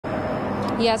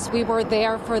Yes, we were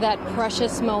there for that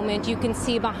precious moment. You can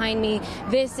see behind me,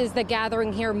 this is the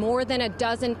gathering here. More than a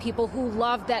dozen people who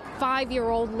loved that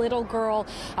 5-year-old little girl.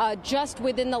 Just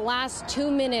within the last 2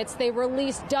 minutes, they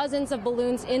released dozens of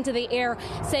balloons into the air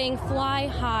saying fly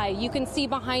high. You can see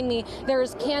behind me,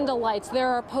 there's candle lights. There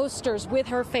are posters with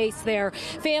her face there.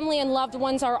 Family and loved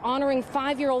ones are honoring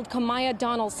 5-year-old Kamaya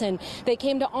Donaldson. They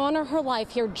came to honor her life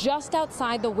here just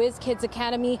outside the Whiz Kids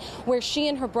Academy, where she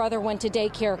and her brother went to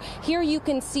daycare. Here you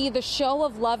can see the show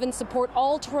of love and support,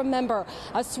 all to remember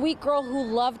a sweet girl who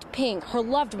loved pink, her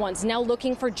loved ones now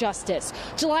looking for justice.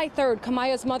 July 3rd,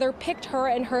 Kamaya's mother picked her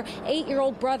and her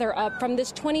 8-year-old brother up from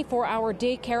this 24-hour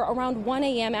daycare around 1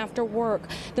 a.m. after work.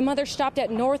 The mother stopped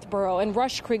at Northborough and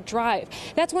Rush Creek Drive.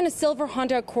 That's when a silver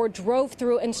Honda Accord drove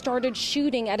through and started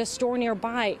shooting at a store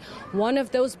nearby. One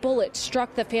of those bullets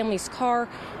struck the family's car.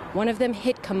 One of them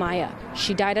hit Kamaya.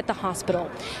 She died at the hospital.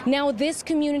 Now this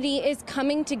community is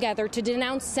coming together to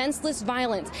denounce senseless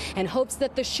violence and hopes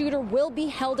that the shooter will be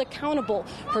held accountable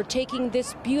for taking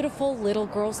this beautiful little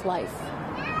girl's life.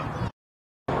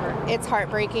 It's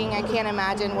heartbreaking. I can't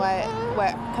imagine what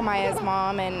Kamaya's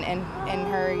mom and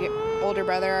her older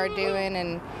brother are doing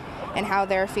and how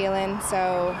they're feeling.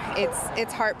 So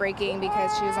it's heartbreaking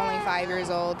because she was only 5 years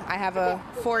old. I have a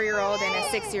 4-year-old and a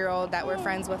 6-year-old that were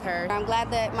friends with her. I'm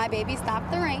glad that my baby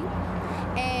stopped the rain,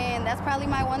 and that's probably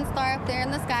my one star up there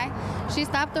in the sky. She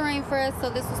stopped the rain for us, so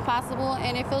this was possible,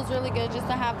 and it feels really good just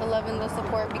to have the love and the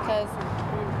support because,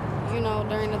 you know,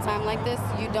 during a time like this,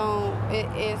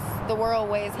 the world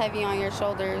weighs heavy on your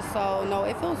shoulders. So no,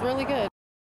 it feels really good.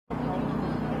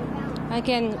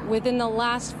 Again, within the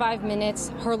last 5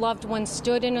 minutes, her loved one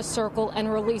stood in a circle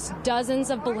and released dozens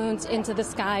of balloons into the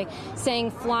sky,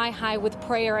 saying fly high with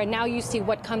prayer. And now you see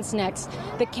what comes next.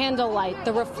 The candlelight,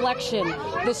 the reflection,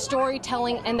 the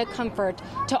storytelling, and the comfort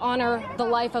to honor the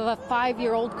life of a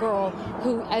 5-year-old girl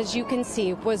who, as you can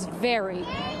see, was very,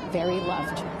 very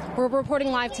loved. We're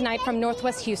reporting live tonight from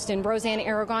Northwest Houston. Roseanne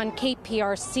Aragon,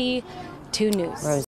 KPRC 2 News.